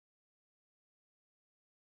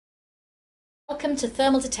Welcome to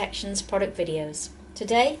Thermal Detection's product videos.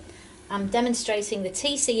 Today I'm demonstrating the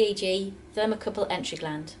TCEG Thermocouple entry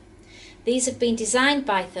gland. These have been designed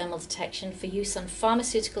by Thermal Detection for use on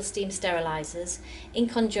pharmaceutical steam sterilizers in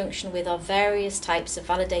conjunction with our various types of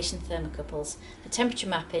validation thermocouples, the temperature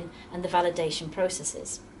mapping and the validation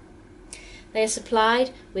processes. They are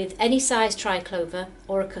supplied with any size triclover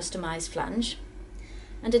or a customized flange,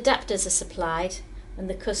 and adapters are supplied when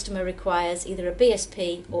the customer requires either a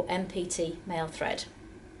BSP or MPT male thread.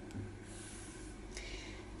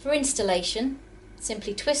 For installation,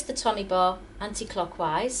 simply twist the Tommy bar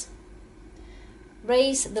anti-clockwise,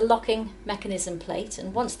 raise the locking mechanism plate,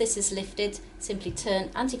 and once this is lifted, simply turn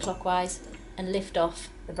anti-clockwise and lift off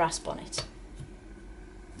the brass bonnet.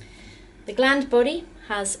 The gland body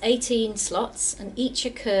has 18 slots and each are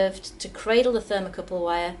curved to cradle the thermocouple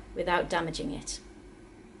wire without damaging it.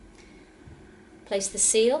 Place the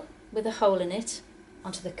seal with a hole in it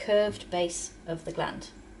onto the curved base of the gland.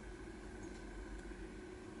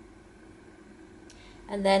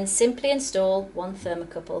 And then simply install one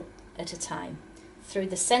thermocouple at a time through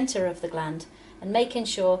the centre of the gland and making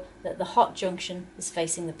sure that the hot junction is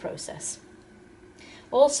facing the process.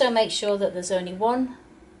 Also make sure that there's only one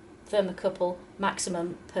thermocouple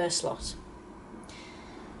maximum per slot.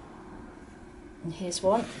 And here's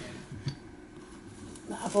one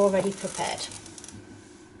that I've already prepared.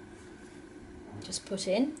 Just put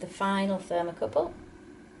in the final thermocouple.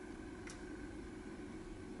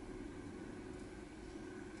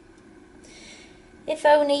 If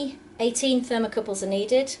only 18 thermocouples are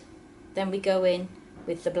needed, then we go in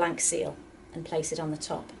with the blank seal and place it on the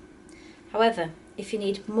top. However, if you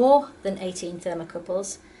need more than 18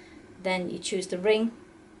 thermocouples, then you choose the ring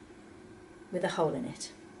with a hole in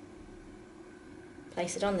it.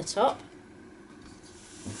 Place it on the top.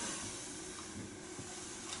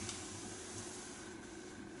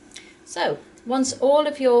 So, once all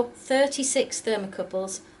of your 36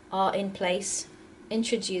 thermocouples are in place,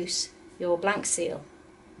 introduce your blank seal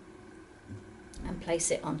and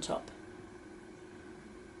place it on top.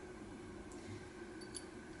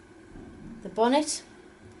 The bonnet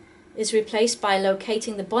is replaced by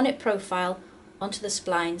locating the bonnet profile onto the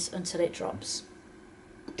splines until it drops.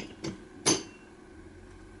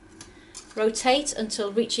 Rotate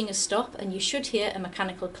until reaching a stop and you should hear a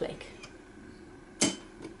mechanical click.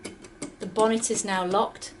 The bonnet is now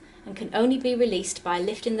locked and can only be released by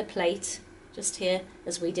lifting the plate just here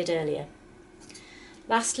as we did earlier.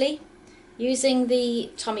 Lastly, using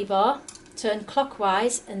the Tommy bar, turn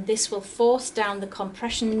clockwise and this will force down the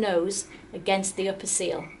compression nose against the upper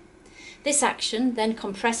seal. This action then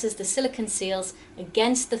compresses the silicon seals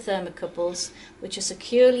against the thermocouples, which are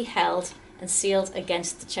securely held and sealed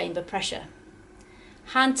against the chamber pressure.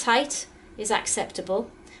 Hand tight is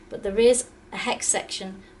acceptable, but there is a hex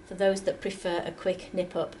section for those that prefer a quick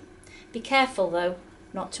nip up. Be careful though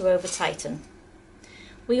not to over tighten.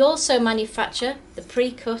 We also manufacture the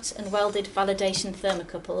pre-cut and welded validation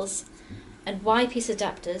thermocouples and Y-piece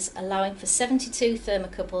adapters allowing for 72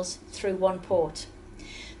 thermocouples through one port.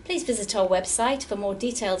 Please visit our website for more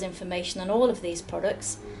detailed information on all of these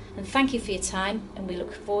products, and thank you for your time, and we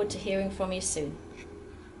look forward to hearing from you soon.